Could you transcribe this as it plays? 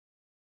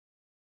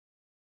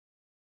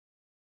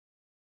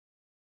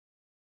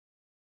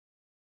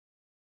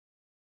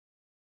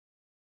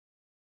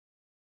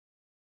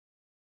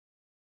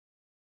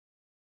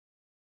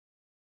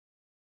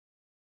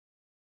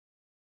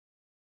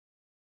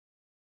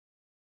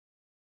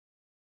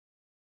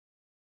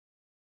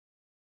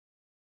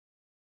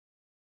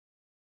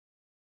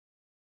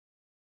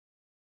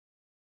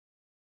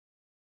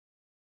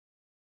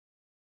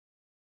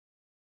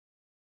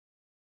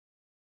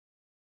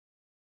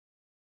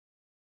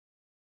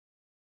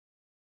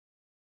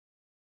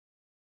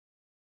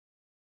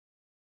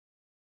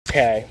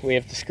Okay, we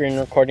have the screen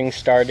recording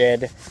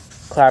started.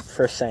 Clap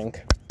for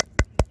sync.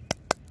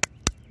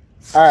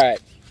 Alright,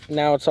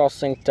 now it's all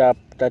synced up.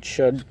 That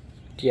should,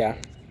 yeah.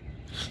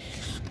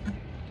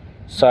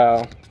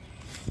 So,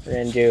 we're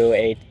gonna do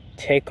a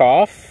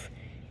takeoff.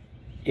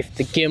 If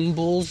the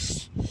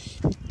gimbals,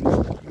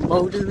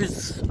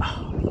 motors,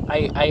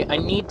 I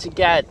need to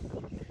get,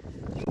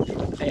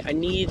 I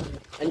need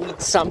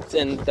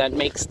something that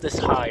makes this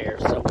higher.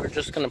 So we're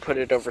just gonna put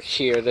it over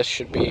here. This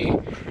should be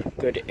a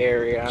good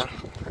area.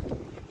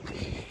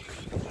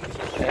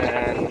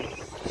 And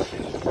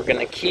we're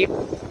gonna keep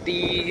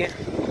the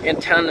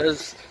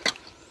antennas.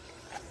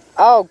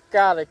 Oh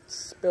god, I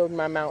spilled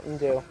my Mountain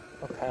Dew.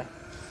 Okay.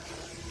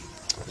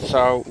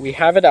 So we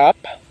have it up,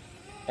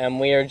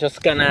 and we are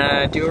just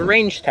gonna do a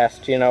range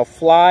test, you know,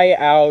 fly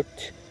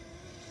out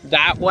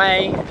that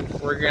way.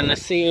 We're gonna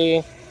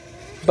see,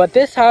 but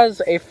this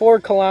has a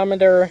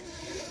 4-kilometer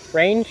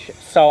range,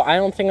 so I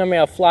don't think I'm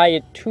gonna fly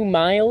it 2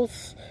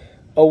 miles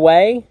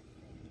away.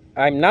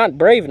 I'm not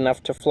brave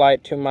enough to fly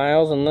it 2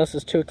 miles, and this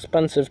is too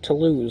expensive to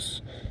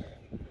lose.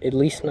 At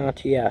least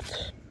not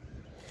yet.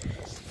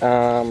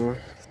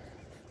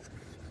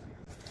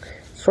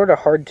 Sort of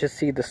hard to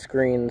see the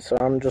screen, so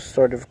I'm just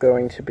sort of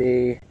going to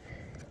be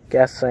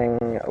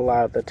guessing a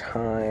lot of the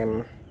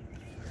time.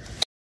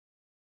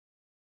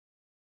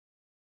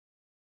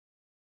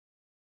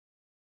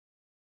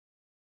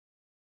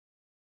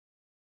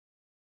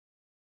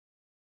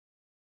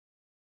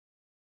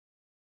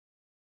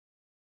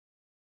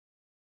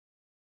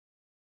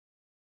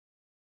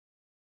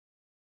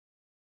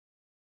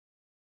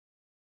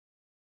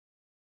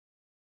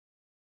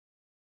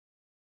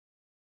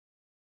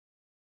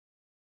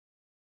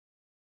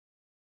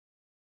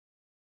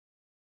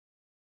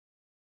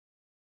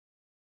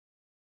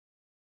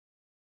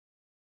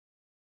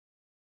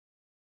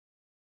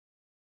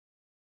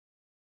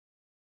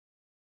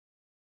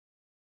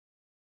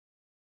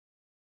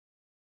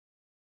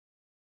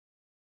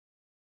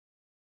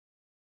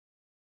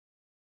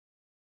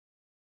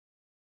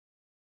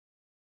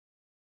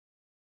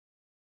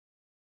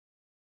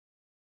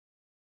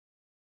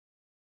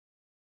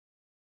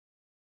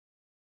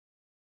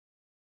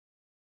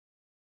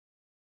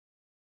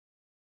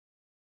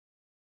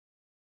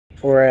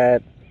 We're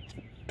at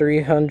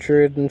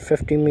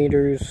 350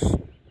 meters.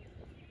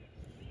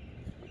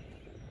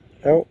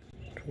 Oh,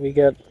 we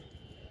get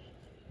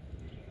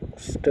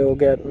still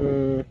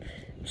getting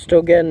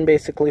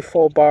basically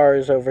full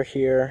bars over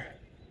here.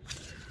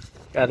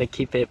 Gotta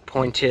keep it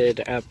pointed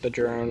at the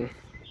drone.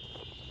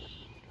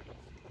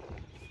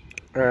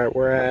 Alright,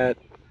 we're at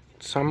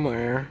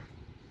somewhere.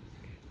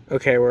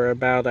 Okay, we're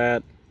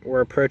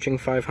approaching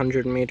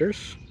 500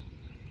 meters.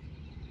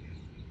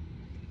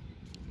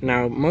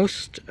 Now,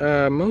 most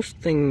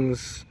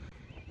things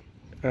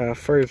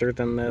further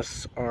than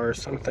this are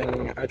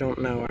something I don't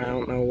know. I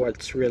don't know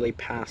what's really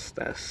past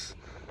this.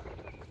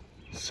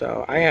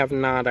 So, I have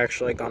not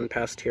actually gone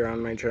past here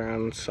on my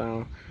drone,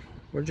 so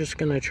we're just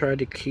gonna try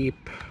to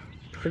keep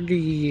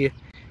pretty...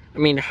 I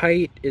mean,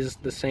 height is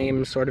the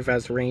same sort of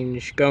as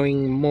range.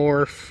 Going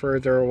more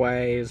further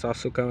away is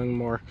also going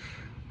more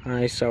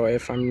high, so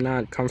if I'm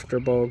not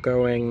comfortable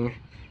going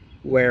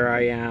where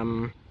I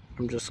am,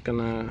 I'm just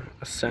gonna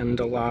ascend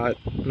a lot.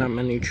 Not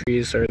many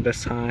trees are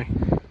this high.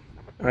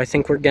 I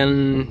think we're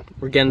getting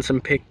some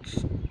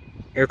picked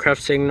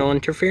aircraft signal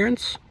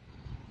interference.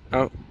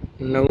 Oh,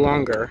 no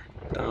longer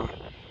though.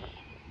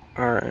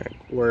 Alright,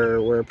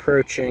 we're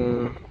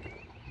approaching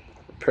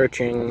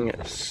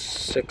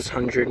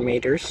 600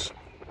 meters.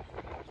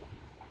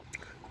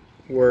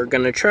 We're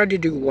gonna try to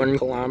do 1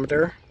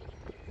 kilometer.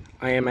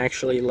 I am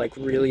actually like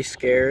really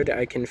scared.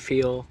 I can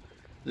feel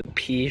the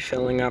pee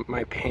filling up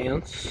my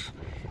pants.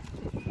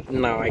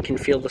 No, I can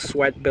feel the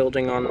sweat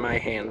building on my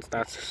hands.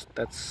 That's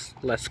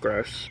less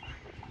gross.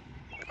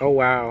 Oh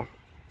wow.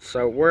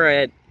 So we're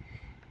at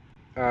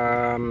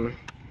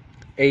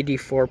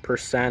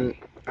 84%.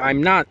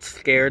 I'm not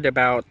scared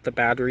about the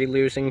battery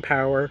losing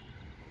power.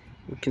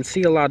 We can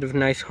see a lot of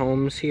nice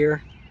homes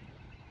here.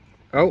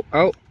 Oh,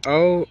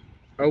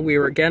 we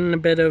were getting a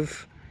bit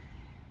of...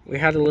 We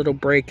had a little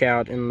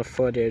breakout in the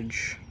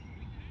footage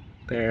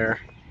there.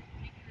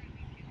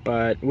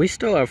 But we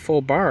still have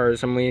full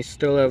bars, and we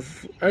still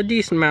have a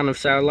decent amount of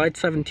satellites,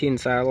 17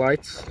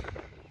 satellites.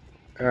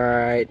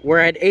 Alright, we're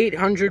at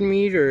 800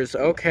 meters.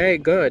 Okay,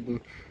 good.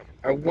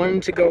 I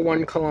wanted to go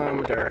 1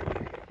 kilometer,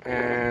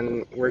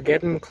 and we're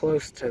getting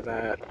close to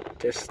that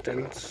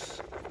distance.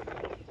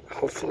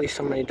 Hopefully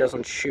somebody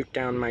doesn't shoot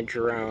down my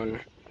drone.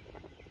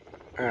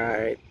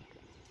 Alright.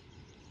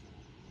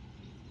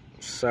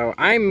 So,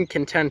 I'm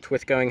content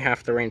with going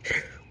half the range.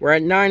 We're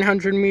at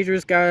 900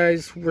 meters,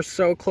 guys. We're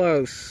so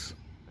close.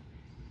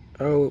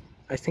 Oh,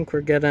 I think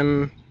we're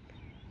getting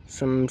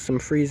some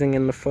freezing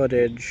in the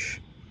footage.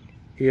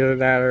 Either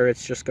that or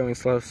it's just going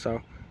slow,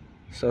 so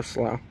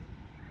slow.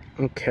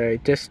 Okay,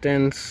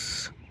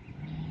 distance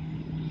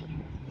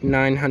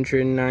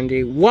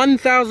 990,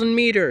 1,000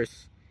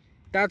 meters.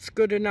 That's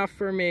good enough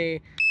for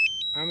me.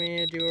 I'm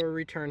gonna do a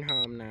return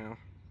home now.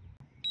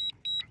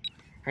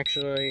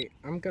 Actually,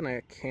 I'm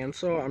gonna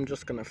cancel. I'm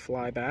just gonna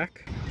fly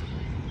back.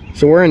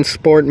 So we're in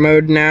sport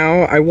mode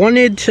now. I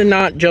wanted to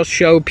not just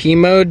show P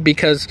mode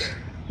because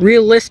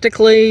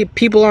realistically,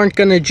 people aren't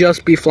gonna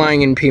just be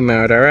flying in P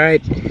mode,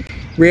 alright?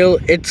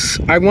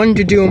 I wanted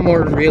to do a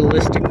more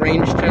realistic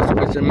range test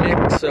with a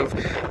mix of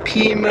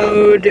P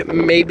mode,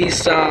 maybe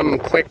some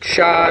quick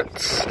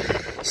shots,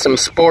 some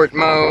sport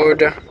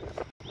mode.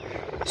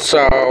 So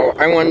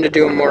I wanted to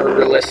do a more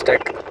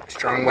realistic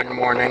strong wind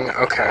warning.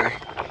 Okay.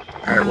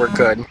 Alright, we're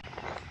good.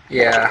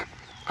 Yeah.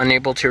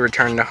 Unable to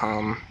return to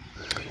home.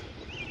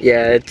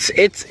 Yeah,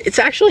 it's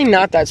actually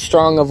not that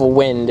strong of a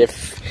wind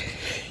if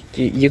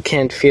you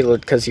can't feel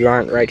it because you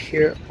aren't right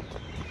here.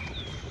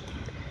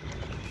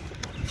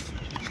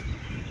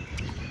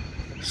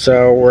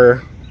 So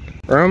we're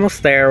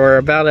almost there.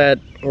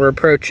 We're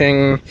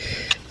approaching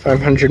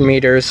 500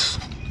 meters.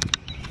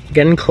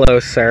 Getting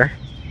closer.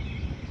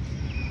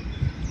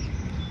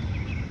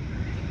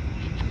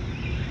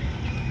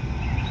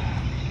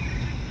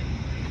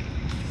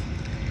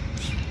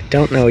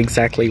 Don't know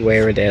exactly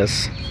where it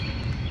is.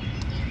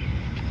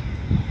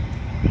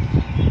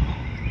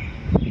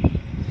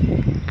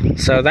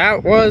 So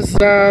that was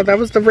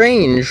the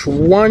range.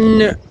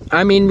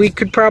 I mean, we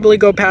could probably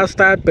go past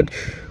that, but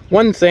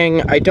one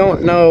thing, I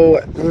don't know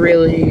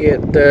really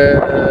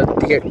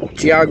the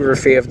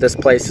geography of this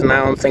place, and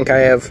I don't think I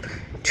have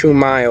 2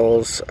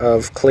 miles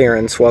of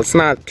clearance. Well, it's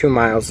not 2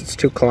 miles, it's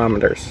 2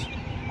 kilometers.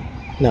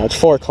 No, it's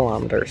 4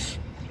 kilometers,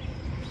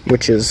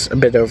 which is a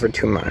bit over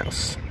 2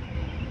 miles.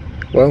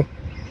 Whoa.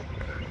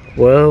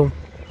 Whoa.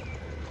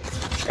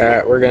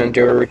 We're gonna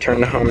do a return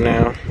to home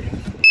now.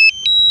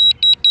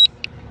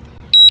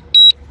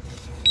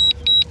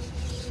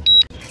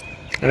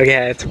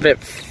 Okay, it's a bit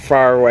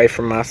far away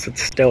from us.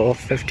 It's still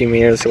 50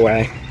 meters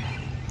away.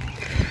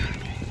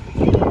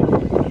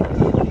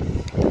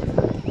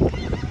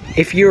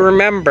 If you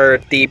remember,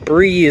 the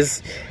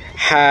breeze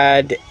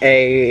had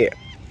a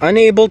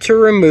unable to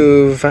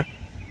remove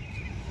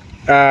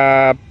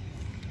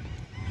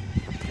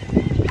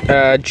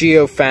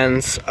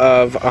geofence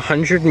of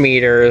 100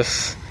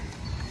 meters,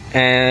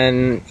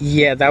 and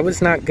yeah, that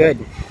was not good.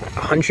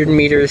 100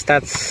 meters,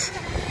 that's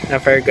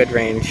not very good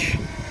range.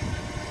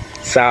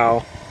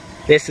 So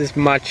this is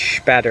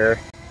much better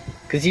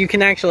because you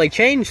can actually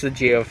change the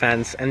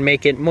geofence and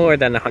make it more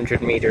than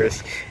 100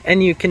 meters,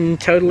 and you can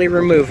totally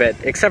remove it,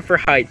 except for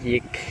height.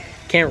 You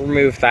can't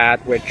remove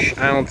that, which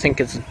I don't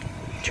think is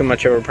too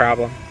much of a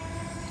problem.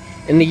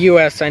 In the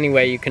US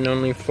anyway, you can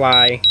only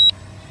fly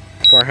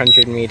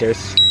 400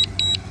 meters.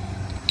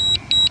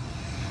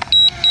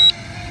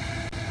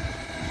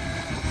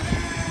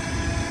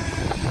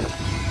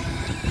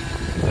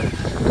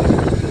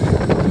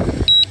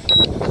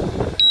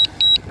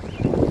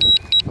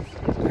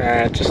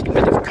 Just a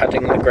bit of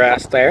cutting the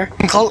grass there.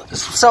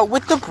 So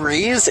with the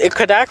breeze, it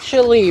could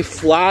actually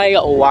fly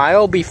a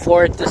while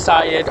before it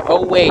decided,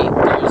 oh wait,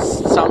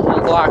 there's something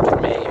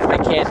blocking me, I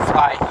can't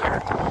fly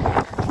here.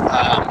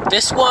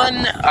 This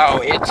one,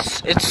 oh,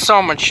 it's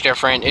so much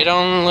different. It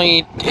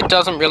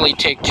doesn't really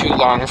take too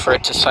long for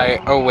it to say,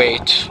 oh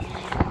wait,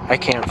 I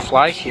can't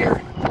fly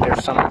here.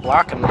 There's something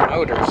blocking the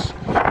motors.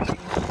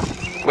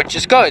 Which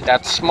is good,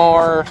 that's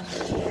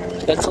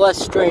less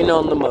strain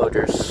on the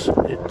motors.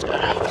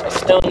 I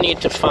still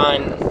need to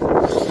find...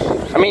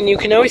 I mean, you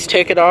can always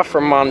take it off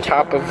from on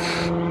top of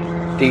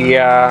the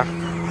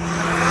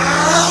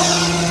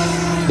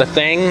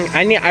thing.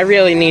 I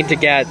really need to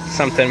get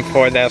something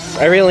for this.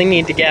 I really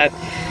need to get,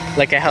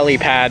 like, a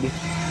helipad.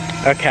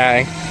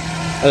 Okay.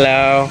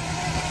 Hello.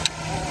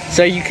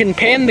 So you can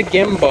pan the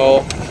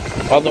gimbal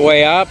all the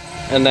way up,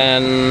 and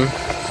then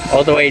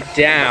all the way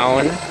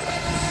down.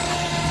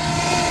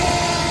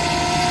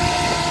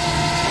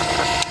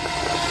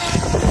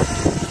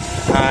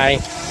 Hi.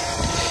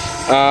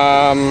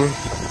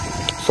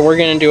 So we're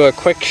gonna do a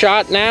quick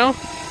shot now.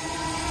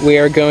 We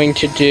are going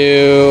to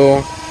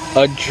do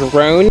a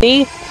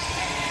droney,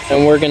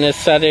 and we're gonna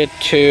set it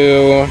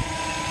to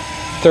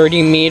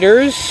 30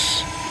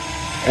 meters.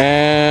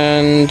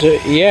 And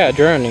yeah,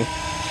 droney.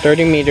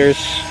 30 meters.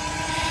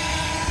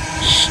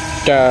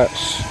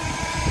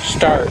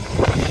 Start.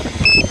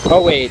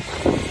 Oh wait.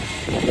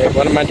 Wait,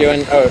 what am I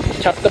doing? Oh,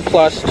 tap the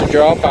plus to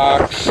draw a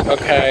box.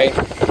 Okay.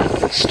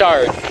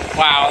 Start.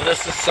 Wow,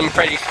 this is some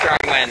pretty strong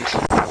wind.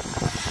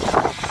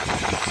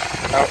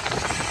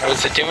 Oh,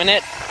 is it doing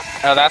it?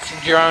 Oh, that's a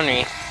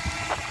droney.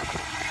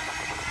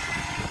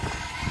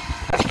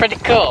 That's pretty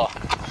cool.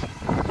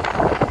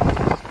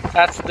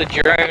 That's the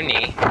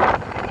droney.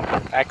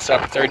 Backs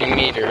up 30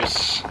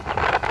 meters.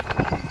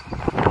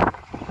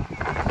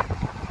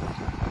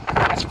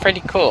 That's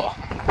pretty cool.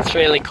 It's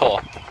really cool.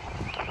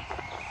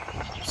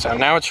 So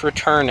now it's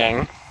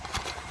returning.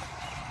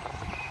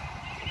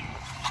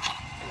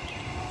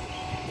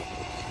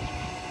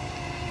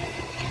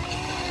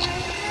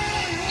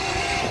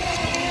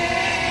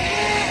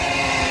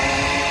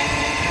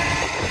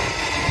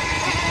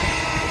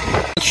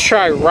 Let's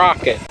try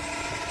rocket.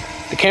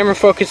 The camera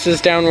focuses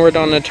downward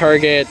on the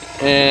target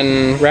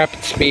and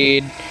rapid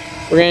speed.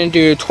 We're going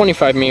to do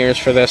 25 meters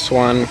for this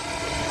one.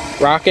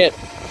 Rocket.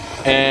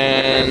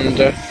 and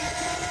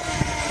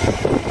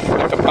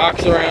like a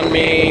box around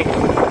me,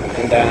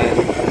 and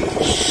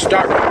then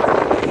start.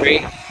 3,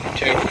 2,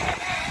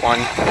 1,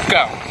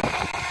 go.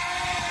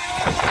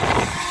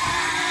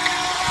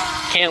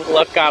 Can't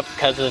look up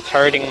because it's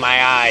hurting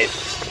my eyes.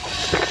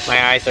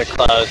 My eyes are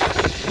closed.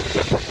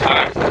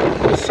 Alright,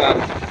 the sun.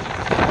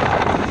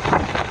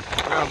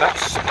 Oh,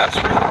 that's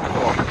really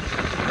cool.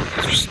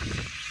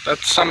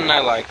 That's something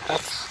I like.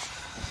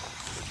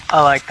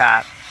 I like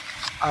that.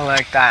 I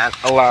like that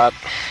a lot.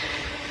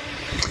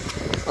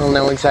 I don't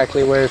know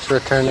exactly where it's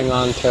returning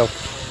on to.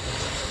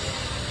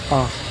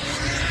 Oh.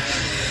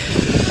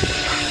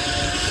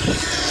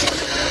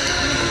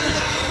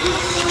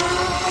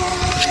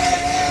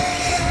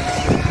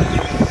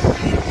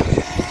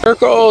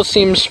 Circle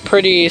seems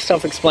pretty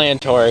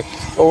self-explanatory,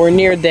 but we're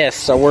near this,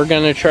 so we're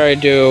gonna try to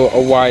do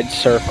a wide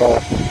circle.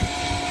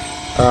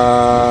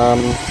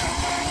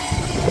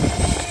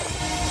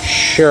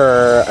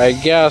 Sure, I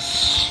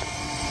guess.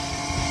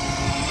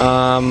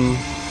 I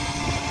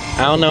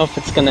don't know if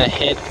it's gonna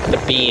hit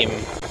the beam.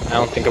 I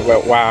don't think it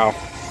will. Wow.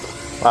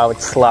 Wow,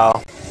 it's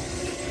slow.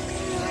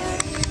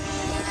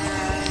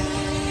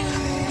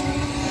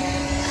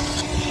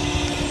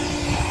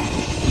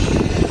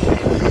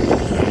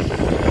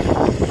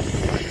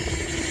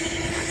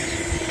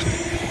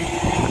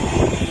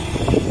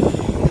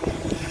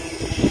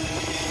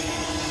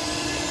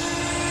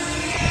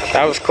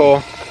 That was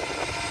cool.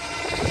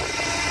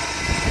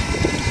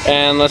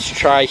 And let's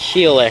try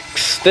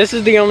Helix. This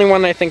is the only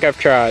one I think I've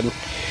tried.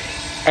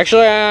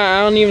 Actually,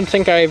 I don't even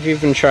think I've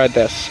even tried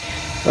this.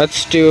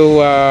 Let's do,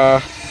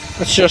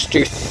 let's just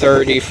do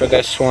 30 for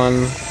this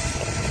one.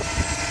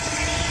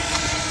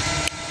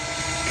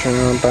 Turn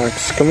on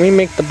box. Can we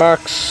make the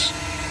box?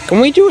 Can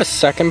we do a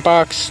second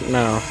box?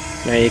 No.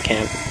 No, you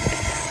can't.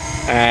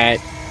 Alright.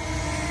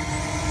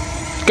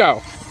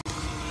 Go.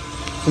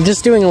 I'm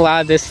just doing a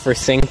lot of this for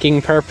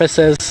syncing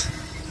purposes.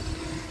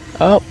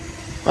 Oh,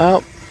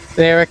 well,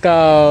 there it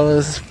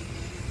goes.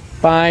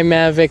 Bye,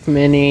 Mavic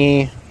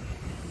Mini.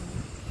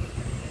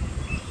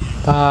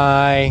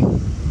 Bye.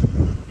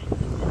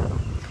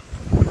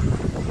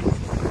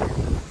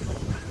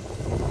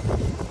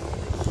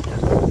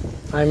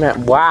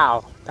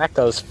 Wow, that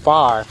goes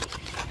far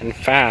and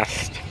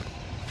fast.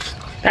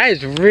 That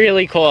is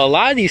really cool. A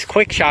lot of these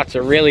quick shots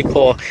are really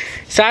cool.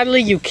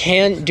 Sadly, you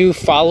can't do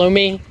follow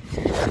me.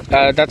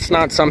 That's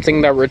not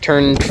something that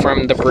returned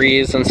from the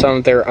Breeze and some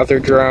of their other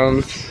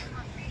drones.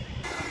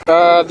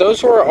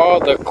 Those were all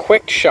the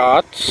quick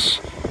shots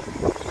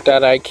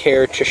that I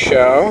care to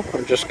show.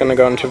 I'm just gonna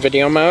go into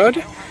video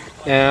mode.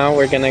 Now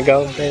we're gonna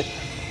go a bit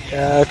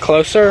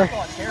closer.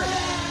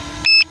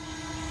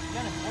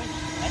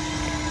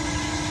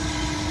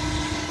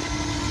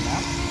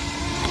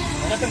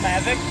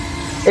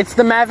 It's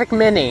the Mavic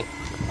Mini.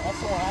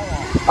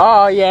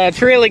 Oh yeah,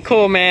 it's really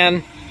cool,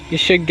 man. You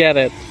should get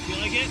it. You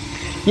like it?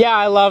 Yeah,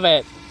 I love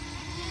it.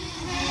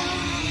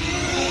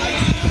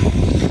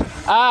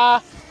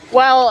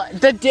 Well,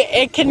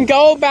 it can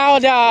go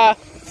about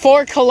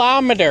 4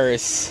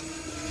 kilometers.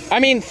 I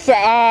mean,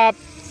 yeah,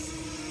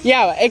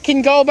 it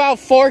can go about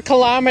 4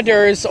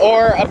 kilometers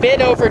or a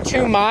bit over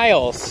 2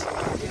 miles.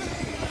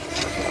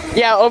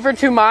 Yeah, over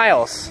 2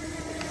 miles.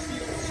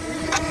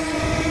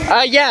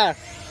 Yeah.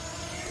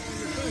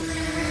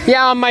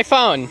 Yeah, on my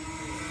phone.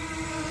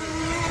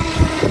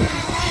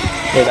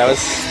 Yeah,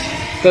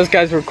 those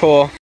guys were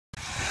cool.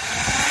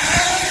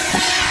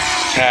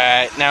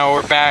 Alright, now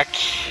we're back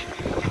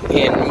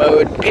in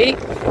mode P.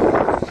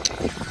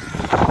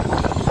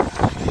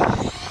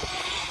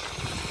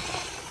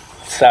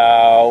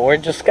 So, we're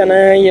just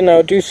gonna, you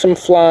know, do some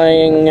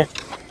flying.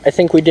 I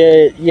think we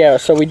did, yeah,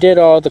 so we did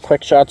all the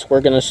quick shots.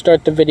 We're gonna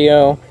start the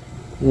video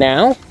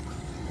now.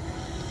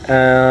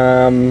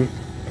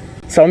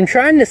 So I'm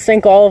trying to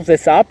sync all of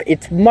this up.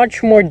 It's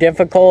much more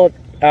difficult,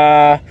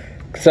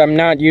 because I'm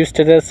not used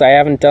to this. I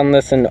haven't done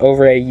this in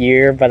over a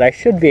year, but I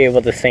should be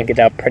able to sync it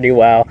up pretty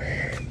well,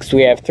 because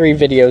we have 3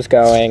 videos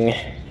going.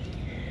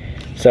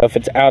 So if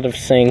it's out of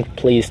sync,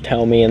 please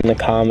tell me in the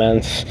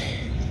comments,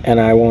 and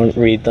I won't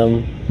read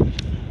them.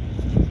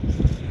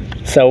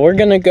 So we're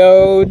gonna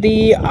go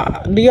the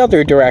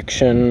other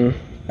direction.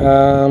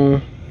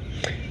 We're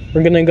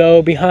gonna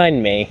go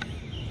behind me.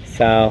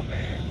 So,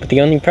 but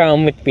the only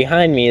problem with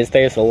behind me is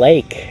there's a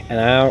lake, and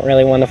I don't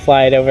really want to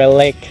fly it over a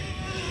lake.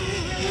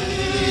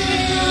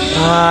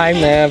 Hi,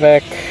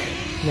 Mavic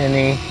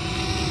Mini.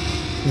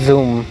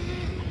 Zoom.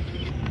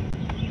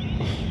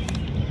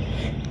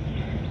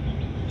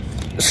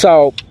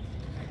 So,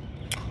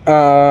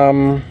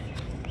 so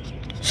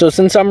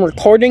since I'm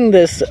recording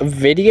this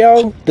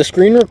video, the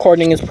screen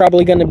recording is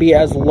probably going to be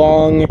as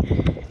long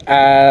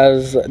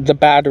as the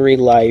battery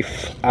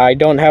life. I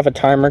don't have a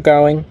timer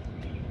going.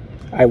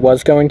 I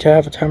was going to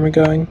have a timer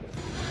going.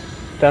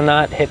 Do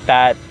not hit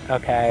that.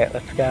 Okay,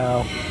 let's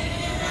go.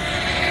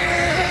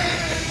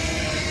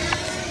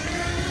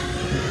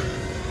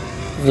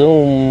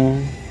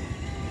 Zoom.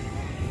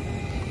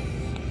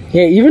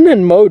 Yeah, even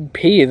in mode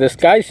P, this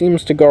guy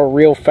seems to go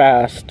real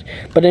fast.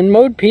 But in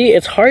mode P,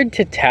 it's hard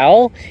to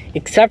tell,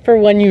 except for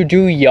when you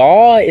do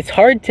yaw, it's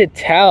hard to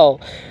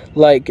tell,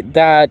 like,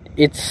 that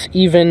it's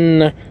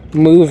even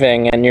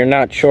moving, and you're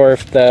not sure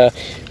if the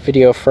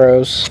video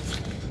froze.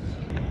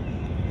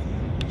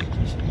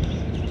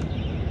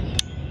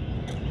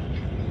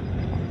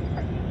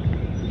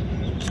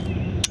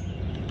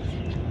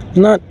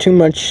 Not too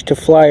much to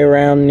fly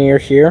around near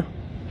here.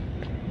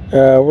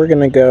 We're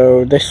gonna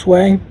go this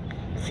way.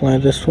 Fly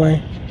this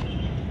way.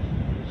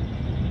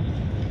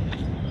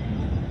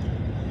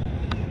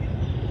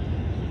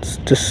 Let's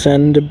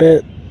descend a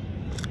bit.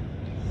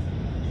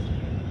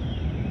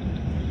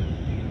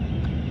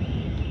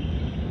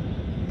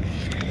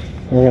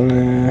 We're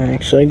gonna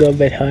actually go a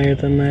bit higher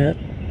than that.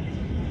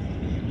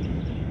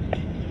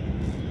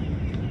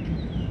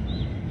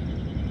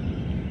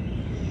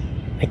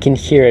 I can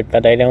hear it,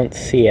 but I don't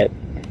see it.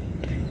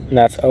 And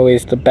that's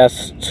always the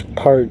best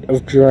part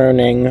of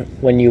droning,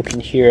 when you can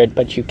hear it,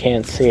 but you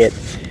can't see it.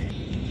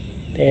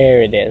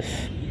 There it is.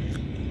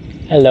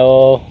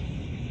 Hello.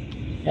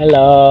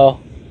 Hello.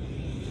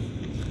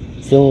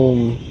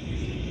 Zoom.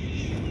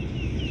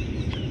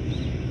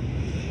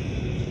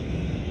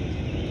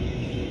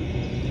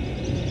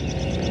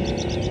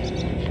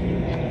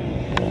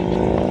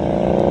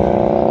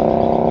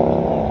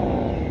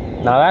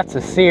 Now that's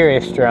a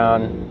serious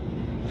drone.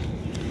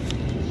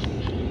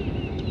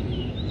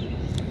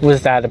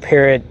 Was that a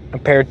parrot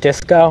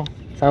disco?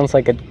 Sounds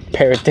like a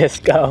parrot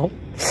disco.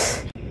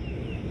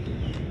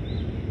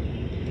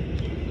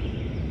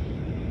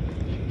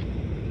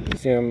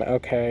 Zoom,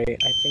 okay,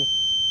 I think,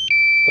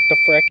 what the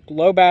frick?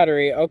 Low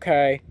battery,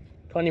 okay.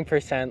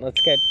 20%,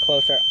 let's get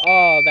closer.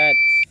 Oh,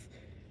 that's...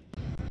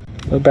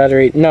 Low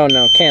battery, no,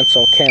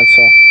 cancel.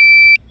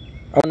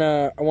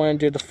 I wanna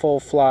do the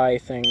full fly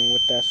thing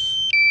with this.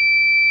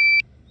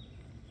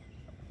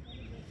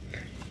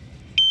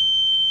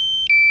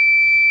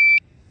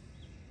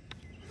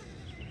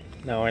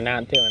 No, we're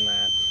not doing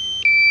that.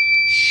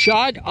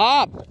 Shut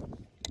up!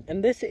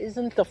 And this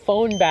isn't the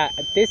phone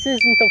this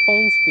isn't the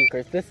phone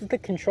speakers. This is the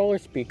controller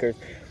speakers,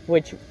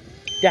 which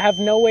have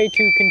no way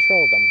to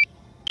control them.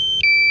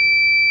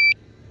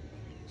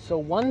 So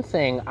one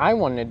thing I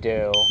want to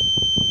do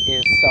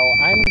is,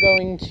 I'm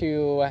going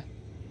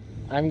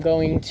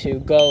to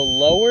go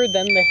lower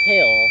than the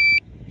hill,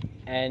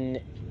 and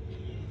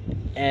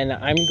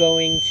I'm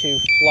going to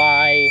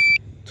fly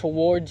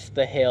towards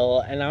the hill,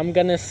 and I'm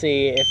gonna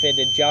see if it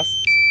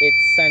adjusts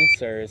its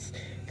sensors,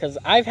 because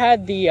I've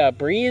had the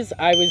breeze.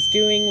 I was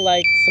doing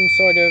like some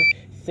sort of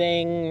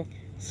thing,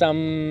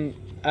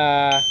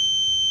 I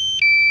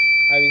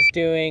was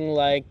doing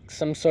like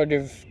some sort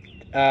of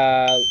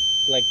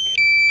like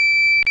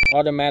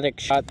automatic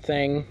shot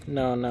thing.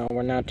 No,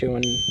 we're not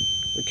doing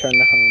return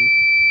to home.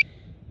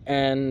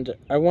 And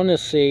I want to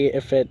see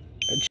if it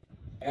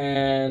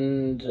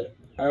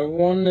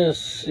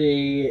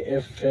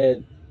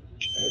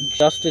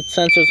adjusted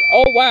sensors.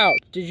 Oh wow,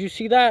 did you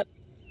see that?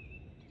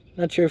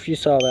 Not sure if you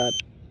saw that.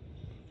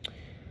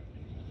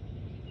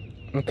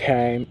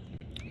 Okay,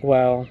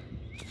 well,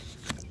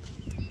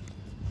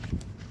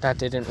 that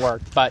didn't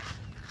work, but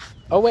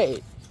oh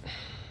wait,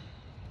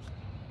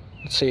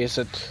 let's see, is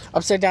it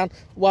upside down?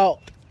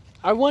 Well,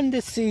 I wanted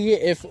to see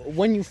if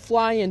when you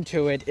fly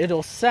into it,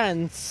 it'll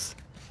sense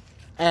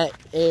it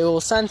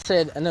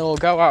and it will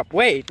go up.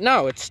 Wait,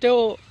 no, it's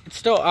still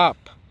up.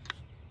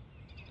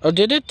 Oh,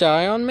 did it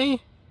die on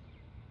me?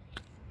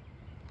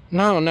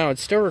 No,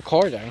 it's still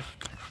recording.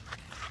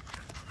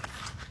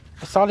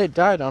 I thought it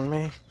died on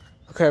me.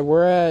 Okay,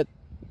 we're at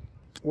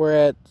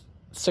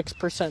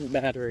 6%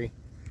 battery.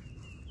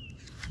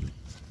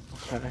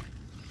 Okay.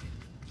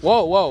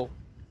 Whoa,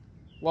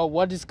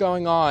 what is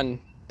going on?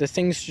 The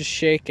thing's just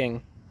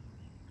shaking.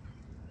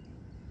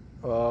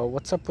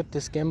 What's up with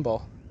this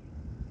gimbal?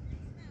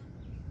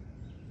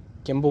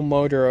 Gimbal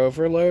motor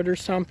overload or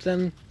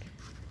something?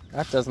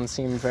 That doesn't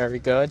seem very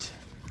good.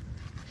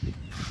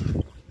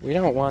 We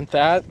don't want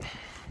that.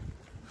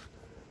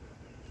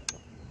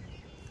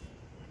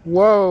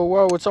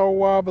 Whoa, it's all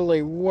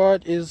wobbly.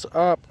 What is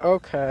up?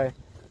 Okay.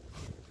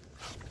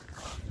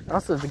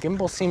 Also, the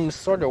gimbal seems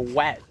sort of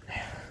wet.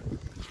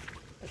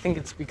 I think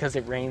it's because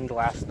it rained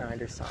last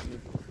night or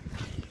something.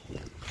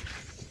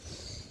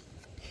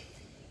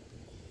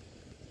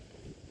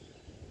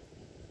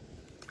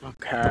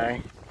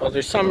 Okay. Well,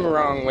 there's something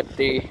wrong with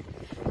the...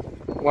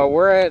 Well,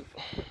 we're at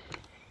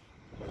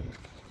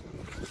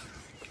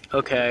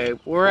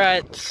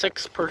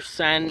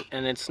 6%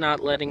 and it's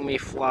not letting me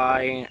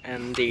fly,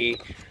 and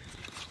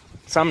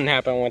something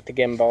happened with the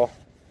gimbal.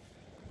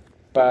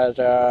 But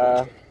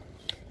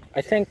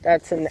I think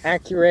that's an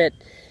accurate...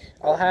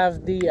 I'll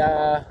have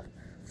the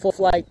full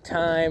flight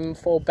time,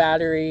 full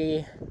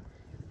battery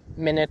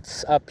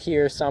minutes up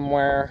here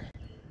somewhere.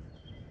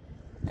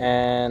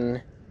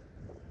 And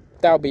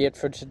that'll be it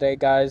for today,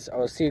 guys.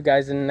 I'll see you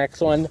guys in the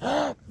next one.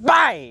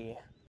 Bye!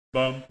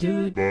 bum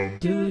dude bum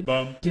dude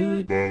bum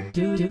dude bum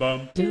dude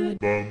bum dude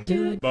bum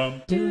dude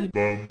bum dude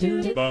bum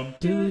dude bum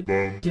dude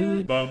bum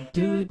dude bum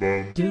dude bum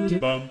dude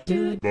bum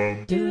dude bum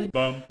dude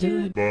bum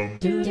dude bum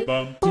dude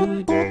bum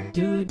dude bum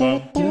dude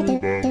bum